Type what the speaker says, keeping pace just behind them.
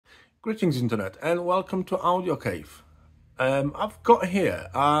Greetings Internet and welcome to Audio Cave. I've got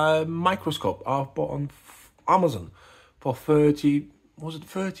here a microscope I've bought on Amazon for 30, was it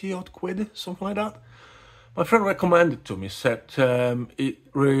 30 odd quid, something like that. My friend recommended it to me, said it's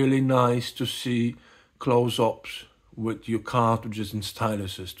really nice to see close-ups with your cartridges and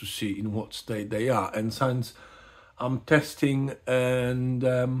styluses to see in what state they are. And since I'm testing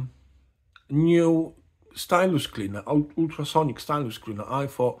and new stylus cleaner, ultrasonic stylus cleaner, I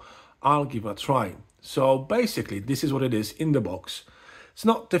thought I'll give it a try. So basically this is what it is in the box. It's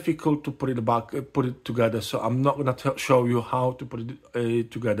not difficult to put it together, so I'm not going to show you how to put it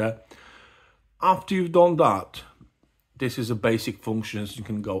together. After you've done that, this is the basic functions. You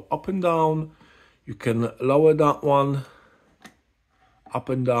can go up and down, you can lower that one up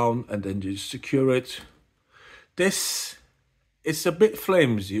and down, and then just secure it. This is a bit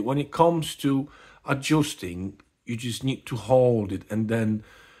flimsy when it comes to adjusting. You just need to hold it and then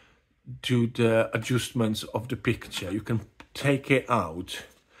do the adjustments of the picture. You can take it out.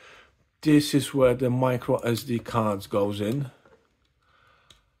 This is where the micro SD cards goes in.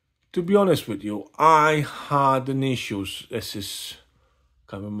 To be honest with you, I had an issues. This is,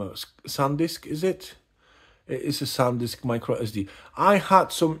 can't remember, SanDisk, is it? It is a SanDisk micro SD. I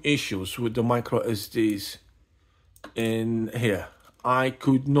had some issues with the micro SDs in here. I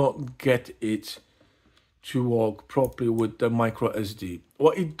could not get it to work properly with the micro SD.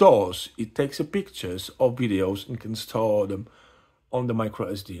 What it does, it takes a pictures or videos and can store them on the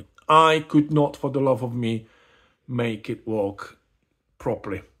micro SD. I could not, for the love of me, make it work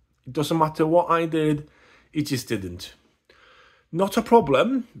properly. It doesn't matter what I did, it just didn't. Not a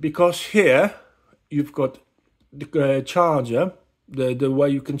problem, because here you've got the charger, the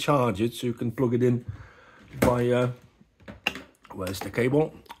way you can charge it, so you can plug it in via, where's the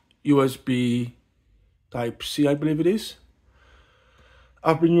cable? USB Type-C, I believe it is.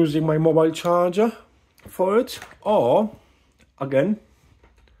 I've been using my mobile charger for it, or again,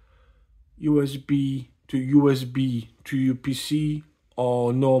 USB to UPC,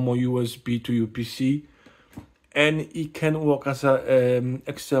 or normal USB to UPC, and it can work as an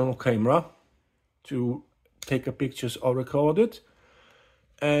external camera to take a pictures or record it.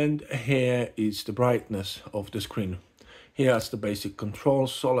 And here is the brightness of the screen. Here's the basic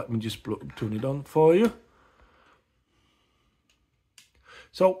controls, so let me just turn it on for you.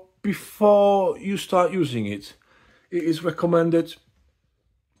 So before you start using it, it is recommended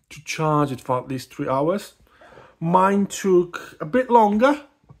to charge it for at least 3 hours. Mine took a bit longer,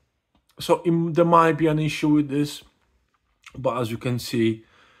 so there might be an issue with this, but as you can see,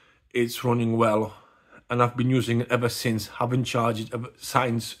 it's running well, and I've been using it ever since. Haven't charged it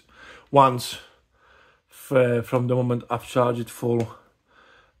since once from the moment I've charged it full,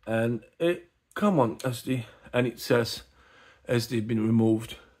 and it, come on SD, and it says SD been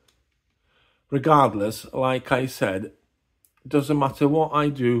removed. Regardless, like I said, doesn't matter what I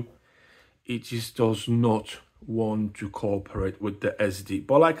do, it just does not want to cooperate with the SD.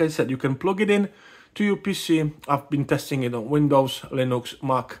 But like I said, you can plug it in to your PC. I've been testing it on Windows, Linux,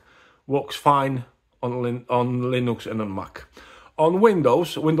 Mac. Works fine on Linux and on Mac. On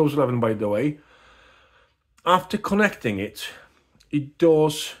Windows 11 by the way, after connecting it, it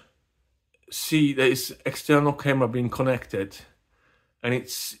does see there is external camera being connected, and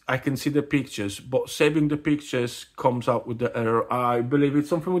I can see the pictures, but saving the pictures comes out with the error. I believe it's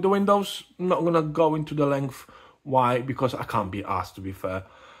something with the Windows. I'm not gonna go into the length why, because I can't be asked, to be fair.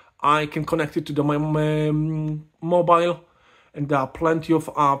 I can connect it to the mobile, and there are plenty of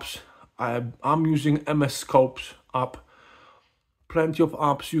apps. I'm using microscope app. Plenty of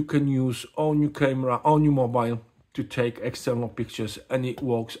apps you can use on your camera, on your mobile, to take external pictures, and it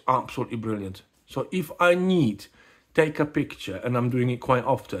works absolutely brilliant. So if I need take a picture, and I'm doing it quite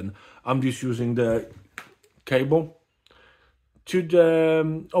often, I'm just using the cable to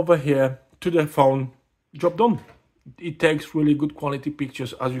the over here to the phone, job done. It takes really good quality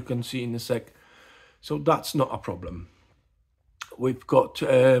pictures, as you can see in a sec, so that's not a problem. We've got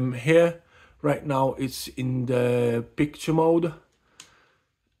here right now it's in the picture mode.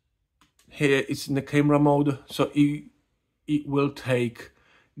 Here it's in the camera mode, so it will take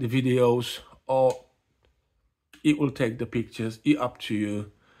the videos or it will take the pictures. It's up to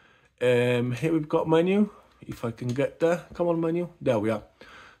you. Here we've got menu, if I can get there. Come on, menu, there we are.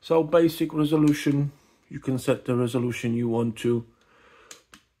 So basic resolution, you can set the resolution you want to.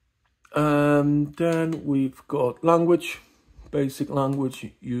 Then we've got language, basic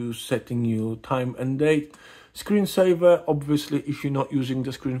language, you setting your time and date. Screensaver, obviously if you're not using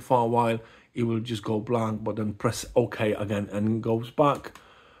the screen for a while, it will just go blank, but then press OK again and goes back.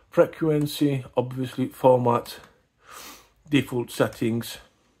 Frequency, obviously format, default settings,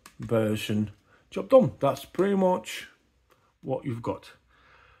 version. Job done. That's pretty much what you've got.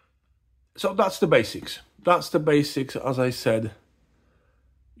 So that's the basics. That's the basics. As I said,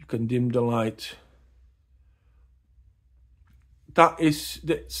 you can dim the light. That's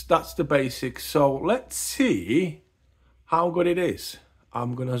the basics. So let's see how good it is.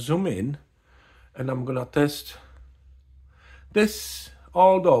 I'm gonna zoom in and I'm gonna test this.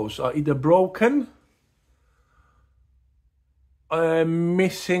 All those are either broken,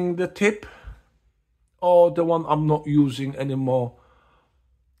 missing the tip, or the one I'm not using anymore.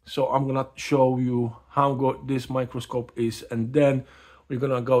 So I'm gonna show you how good this microscope is, and then we're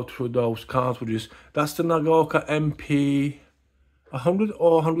gonna go through those cartridges. That's the Nagaoka MP 100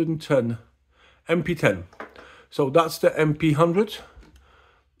 or 110? MP10. So that's the MP100.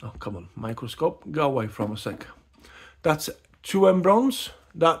 Oh, come on, microscope, go away from a sec. That's 2M bronze,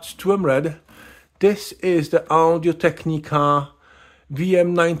 that's 2M red. This is the Audio-Technica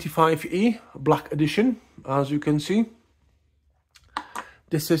VM95E Black Edition, as you can see.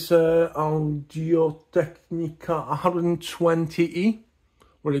 This is Audio-Technica 120E,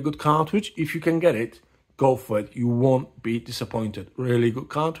 really good cartridge. If you can get it, go for it. You won't be disappointed. Really good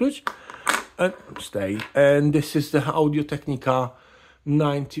cartridge. And stay. And this is the Audio-Technica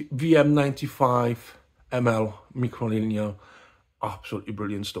VM95 ml microlinear. Absolutely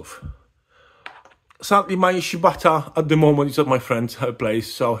brilliant stuff. Sadly, my Shibata at the moment is at my friend's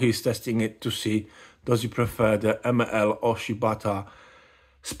place, so he's testing it to see does he prefer the ML or Shibata.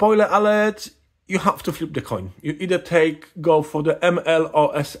 Spoiler alert, you have to flip the coin. You either go for the ML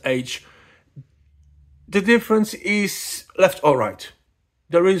or SH. The difference is left or right.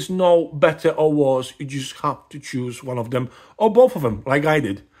 There is no better or worse. You just have to choose one of them or both of them, like I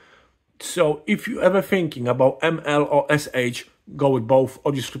did. So if you're ever thinking about ML or SH, go with both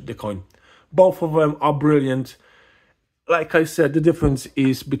or just flip the coin. Both of them are brilliant. Like I said, the difference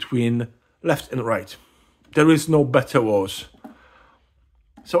is between left and right. There is no better or worse.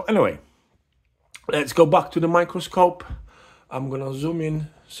 So anyway, let's go back to the microscope. I'm gonna zoom in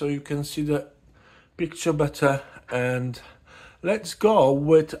so you can see the picture better, and let's go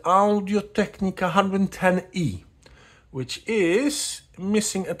with Audio-Technica 110E, which is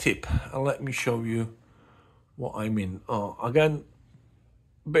missing a tip. And let me show you what I mean. Oh, again,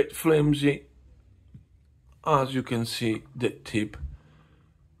 bit flimsy. As you can see, the tip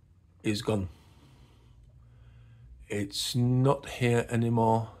is gone. It's not here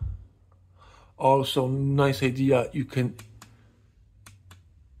anymore. Also, nice idea, you can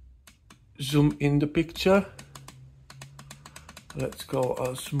zoom in the picture. Let's go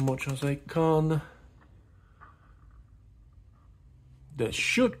as much as I can. There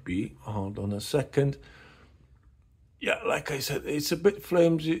should be, hold on a second. Yeah, like I said, it's a bit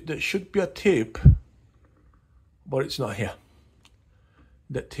flimsy. There should be a tip, but it's not here.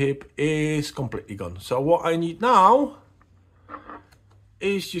 The tip is completely gone. So what I need now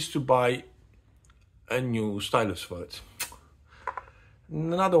is just to buy a new stylus for it.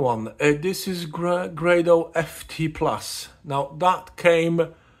 Another one. This is Grado FT Plus. Now that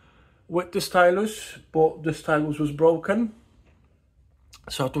came with the stylus, but the stylus was broken,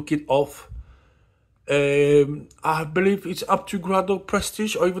 so I took it off. I believe it's up to Grado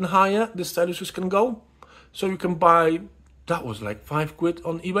Prestige or even higher. The styluses can go, so you can buy. That was like £5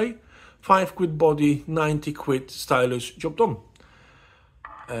 on eBay. £5 body, 90 quid stylus, job done.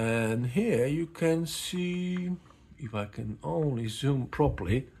 And here you can see, if I can only zoom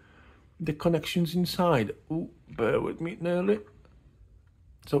properly, the connections inside. Oh, bear with me nearly.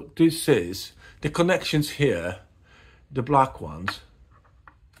 So this is the connections here, the black ones.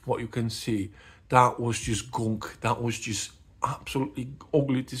 What you can see, that was just gunk. That was just absolutely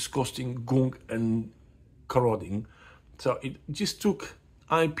ugly, disgusting gunk and corroding. So it just took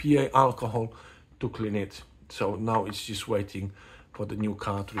IPA alcohol to clean it. So now it's just waiting for the new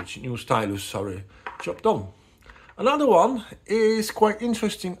cartridge, new stylus, sorry. Job done. Another one is quite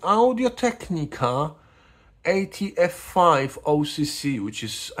interesting. Audio-Technica ATF5 OCC, which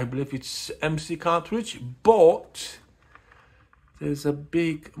is, I believe it's MC cartridge, but there's a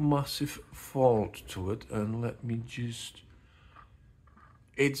big, massive fault to it. And let me just,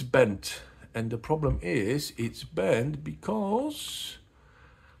 it's bent. And the problem is, it's bent because,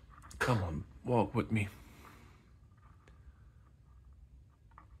 come on, walk with me.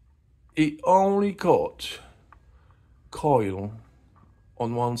 It only got coil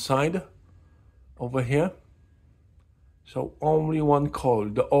on one side, over here. So only one coil,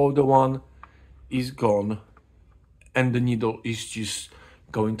 the other one is gone. And the needle is just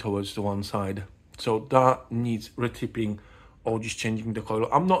going towards the one side. So that needs retipping or just changing the coil.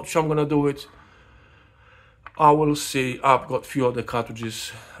 I'm not sure I'm gonna do it. I will see. I've got few other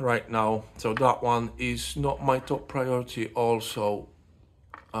cartridges right now, so that one is not my top priority. Also,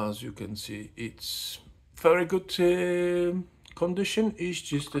 as you can see, it's very good condition. It's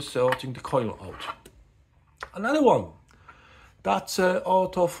just sorting the coil out. Another one, that's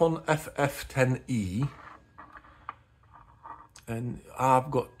Autophone FF10E, and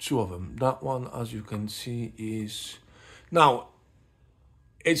I've got two of them. That one, as you can see, is now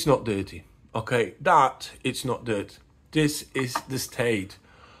it's not dirty. Okay, that it's not dirt. This is the state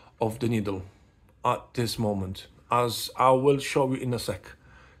of the needle at this moment, as I will show you in a sec.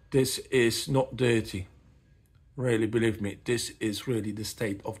 This is not dirty. Really, believe me, this is really the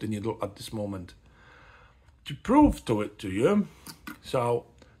state of the needle at this moment. To prove to you, so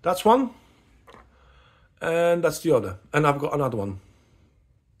that's one, and that's the other, and I've got another one.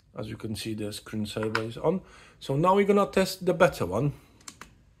 As you can see, the screensaver is on. So now we're gonna test the better one.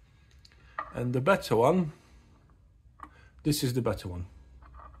 And the better one, this is the better one.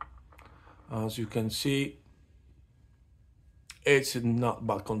 As you can see, it's in not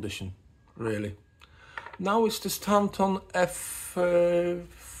bad condition, really. Now it's the Stanton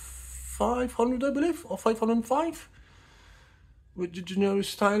F500, I believe, or 505, with the generic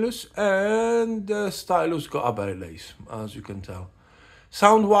stylus, and the stylus got a belly lace, as you can tell.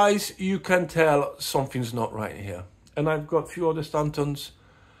 Sound-wise, you can tell something's not right here. And I've got a few other Stantons.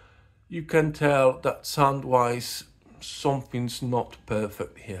 You can tell that sound-wise, something's not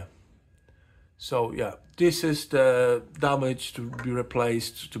perfect here. So yeah, this is the damage to be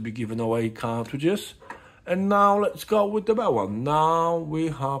replaced, to be given away cartridges. And now let's go with the better one. Now we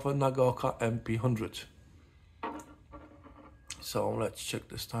have a Nagoka MP100. So let's check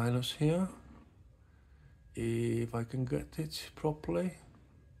the stylus here. If I can get it properly.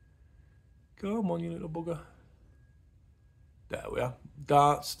 Come on, you little bugger. There we are.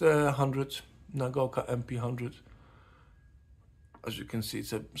 That's the 100 Nagoka MP100. As you can see,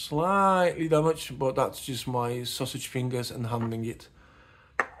 it's a slightly damaged, but that's just my sausage fingers and handling it.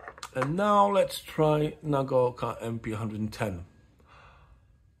 And now let's try Nagoka MP110.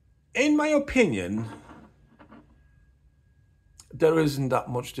 In my opinion, there isn't that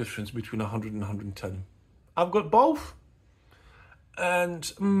much difference between 100 and 110. I've got both,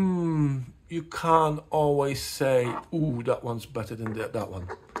 and you can't always say, ooh, that one's better than that one.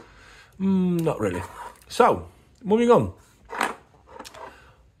 Not really. So, moving on.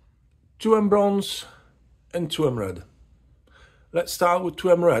 2M bronze and 2M red. Let's start with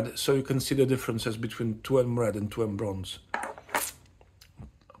 2M red, so you can see the differences between 2M red and 2M bronze.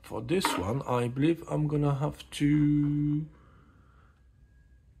 For this one, I believe I'm gonna have to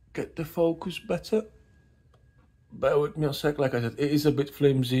get the focus better. Bear with me a sec. Like I said, it is a bit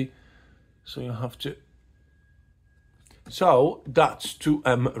flimsy, so you have to. So that's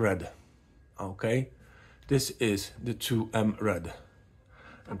 2M red. Okay, this is the 2M red.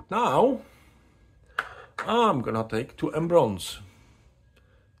 And now I'm gonna take 2M bronze.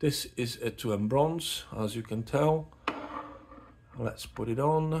 This is a 2M bronze, as you can tell. Let's put it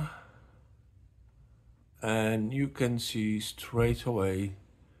on, and you can see straight away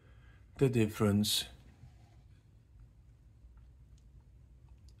the difference.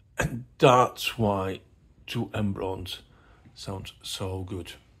 And that's why 2M bronze sounds so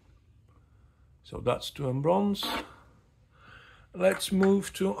good. So that's 2M bronze. Let's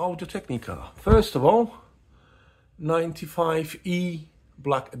move to Audio-Technica. First of all, 95E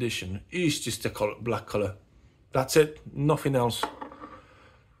Black Edition is just the color, black color. That's it, nothing else.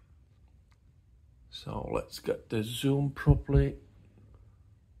 So let's get the zoom properly.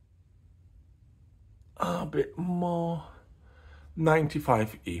 A bit more.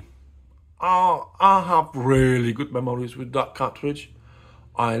 95E. I have really good memories with that cartridge.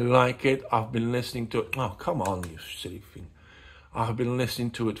 I like it. I've been listening to it. Oh, come on, you silly thing. I've been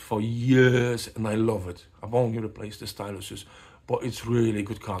listening to it for years and I love it. I've only replaced the styluses, but it's really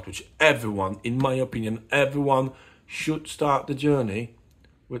good cartridge. Everyone, in my opinion, everyone should start the journey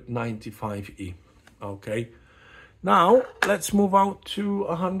with 95E. Okay. Now, let's move out to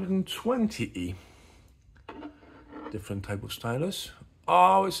 120E. Different type of stylus.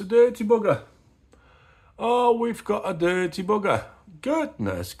 Oh, it's a dirty bugger. Oh, we've got a dirty bugger.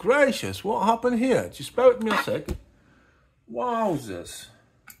 Goodness gracious, what happened here? Just bear with me a sec. Wowzers.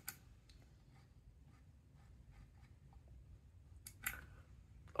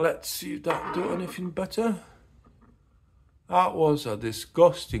 Let's see if that do anything better. That was a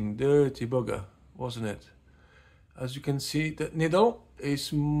disgusting dirty bugger, wasn't it? As you can see, the needle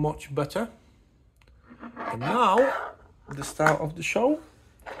is much better. And now, the start of the show.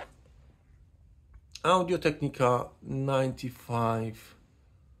 Audio-Technica 95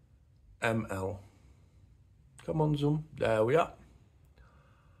 ml. Come on, zoom. There we are.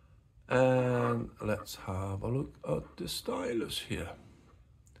 And let's have a look at the stylus here.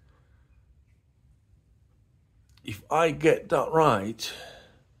 If I get that right,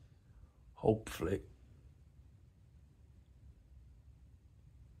 hopefully.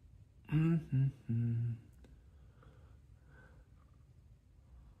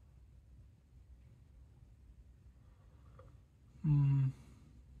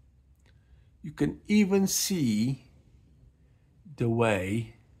 You can even see the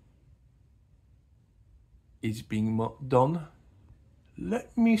way it's being done.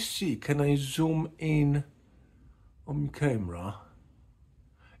 Let me see, can I zoom in on my camera?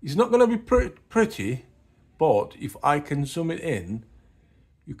 It's not gonna be pretty, but if I can zoom it in,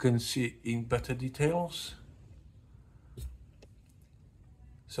 you can see it in better details.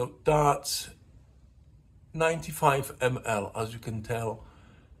 So that's 95 ml, as you can tell.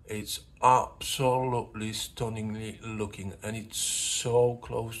 It's absolutely stunningly looking, and it's so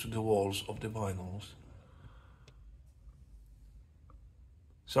close to the walls of the vinyls.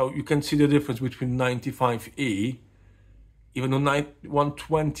 So you can see the difference between 95E, even though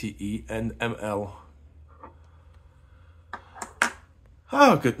 120E and ML.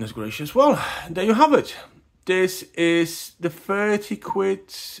 Oh, goodness gracious. Well, there you have it. This is the 30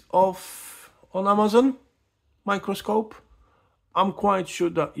 quid off on Amazon microscope. I'm quite sure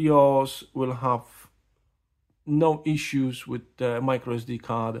that yours will have no issues with the micro SD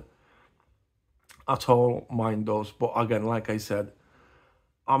card at all. Mine does, but again, like I said,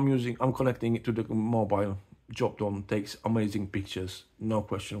 I'm connecting it to the mobile. Job done. Takes amazing pictures, no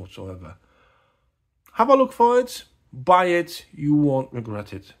question whatsoever. Have a look for it, buy it, you won't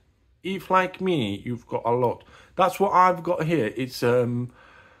regret it. If like me, you've got a lot. That's what I've got here. It's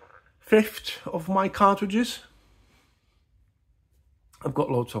fifth of my cartridges. I've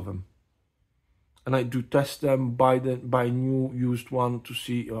got loads of them, and I do test them, buy new used one to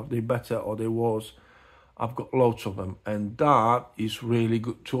see if they're better or they worse. I've got loads of them, and that is really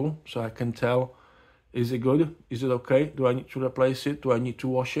good tool, so I can tell, is it good, is it okay, do I need to replace it, do I need to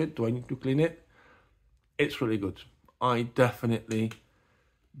wash it, do I need to clean it? It's really good. I definitely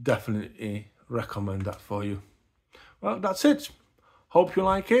recommend that for you. Well, that's it. Hope you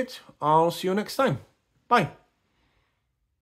like it. I'll see you next time. Bye.